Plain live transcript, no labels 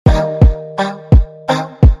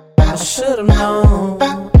I should've known.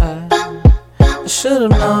 I should've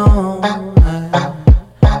known.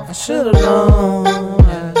 I should've known.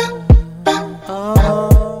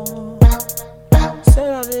 Oh,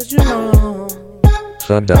 said I did you wrong.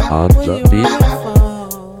 Thundaa on the beat.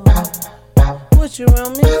 What you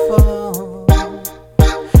around me for?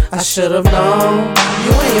 I should've known.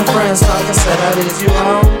 You and your friends talking, said I did you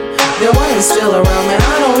wrong. Then why you still around me?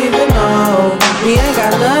 I don't even know. We ain't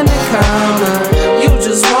got nothing in common. You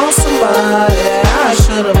just want somebody. I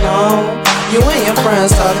should've known. You and your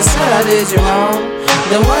friends talking, said I did you wrong.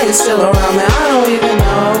 Then why you still around me? I don't even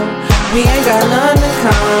know. We ain't got nothing in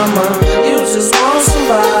common. You just want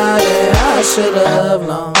somebody. I should've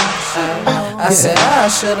known. I said I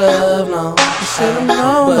should've known.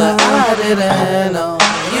 But I didn't know.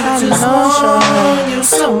 You just want you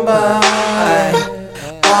somebody.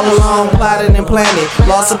 All along, plotted and planned it.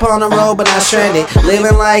 Lost upon the road, but not stranded.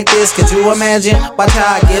 Living like this, could you imagine? Watch how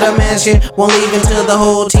I get a mansion. Won't leave until the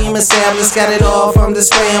whole team established. Got it all from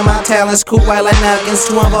displaying my talents. Cool white like napkins.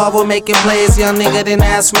 Too involved with making plays. Young nigga didn't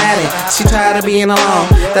ask Madden. She tired of being alone.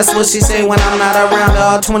 That's what she say when I'm not around.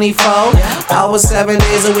 All 24. I was 7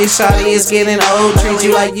 days a week. Shawty is getting old. Treat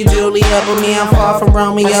you like you Julia, but me, I'm far from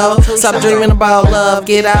Romeo. Stop dreaming about love.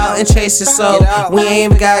 Get out and chase your soul. We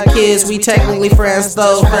ain't even got kids. We technically friends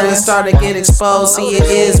though. Feelings started to get exposed. See, it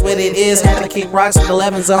is what it is. Had to kick rocks with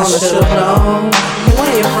 11s on. I should've known. You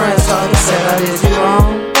and your friends talking, said I did you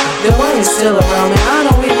wrong. Then why you still around me? I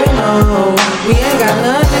don't even know. We ain't got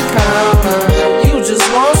nothing in common. You just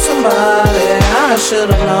want somebody. I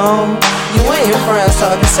should've known. You and your friends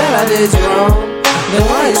talking, said I did you wrong. Then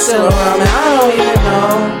why you still around me? I don't even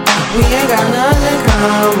know. We ain't got nothing in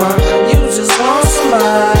common. You just want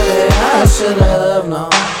somebody. I should've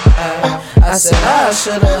known. I said I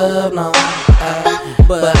should've known,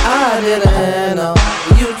 but I didn't know.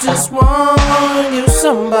 You just want you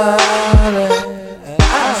somebody.